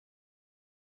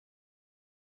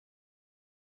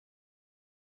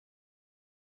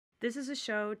This is a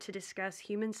show to discuss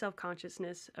human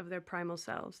self-consciousness of their primal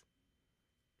selves,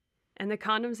 and the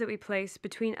condoms that we place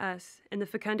between us and the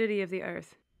fecundity of the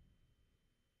earth.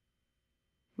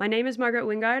 My name is Margaret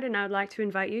Wingard, and I would like to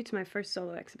invite you to my first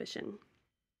solo exhibition.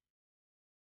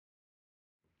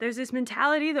 There's this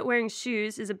mentality that wearing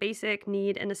shoes is a basic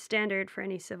need and a standard for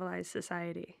any civilized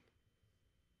society.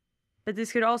 But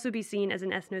this could also be seen as an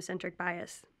ethnocentric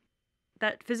bias.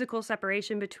 That physical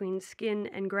separation between skin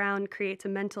and ground creates a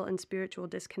mental and spiritual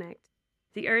disconnect.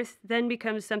 The earth then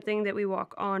becomes something that we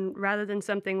walk on rather than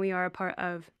something we are a part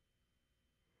of.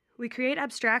 We create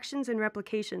abstractions and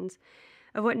replications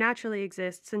of what naturally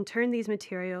exists and turn these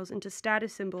materials into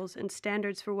status symbols and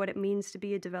standards for what it means to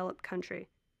be a developed country.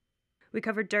 We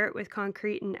cover dirt with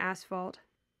concrete and asphalt.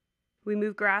 We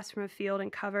move grass from a field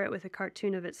and cover it with a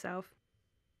cartoon of itself.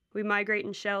 We migrate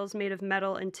in shells made of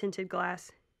metal and tinted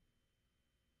glass.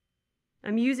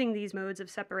 I'm using these modes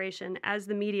of separation as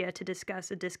the media to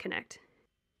discuss a disconnect.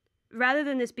 Rather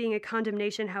than this being a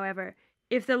condemnation, however,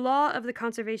 if the law of the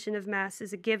conservation of mass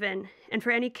is a given, and for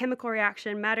any chemical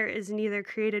reaction matter is neither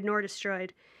created nor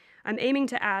destroyed, I'm aiming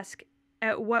to ask,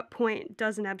 at what point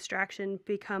does an abstraction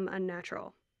become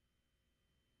unnatural?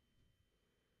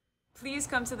 Please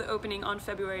come to the opening on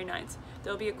February 9th.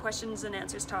 There'll be a questions and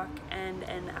answers talk and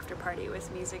an after party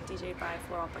with music DJed by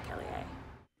Florent.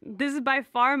 This is by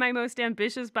far my most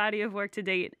ambitious body of work to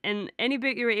date, and any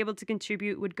bit you were able to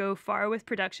contribute would go far with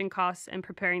production costs and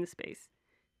preparing the space.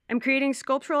 I'm creating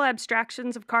sculptural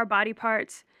abstractions of car body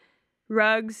parts,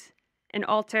 rugs, an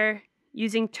altar,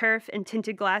 using turf and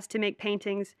tinted glass to make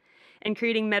paintings, and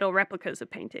creating metal replicas of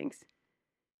paintings.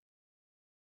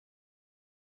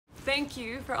 Thank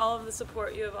you for all of the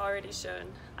support you have already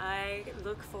shown. I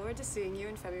look forward to seeing you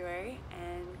in February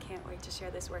and can't wait to share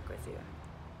this work with you.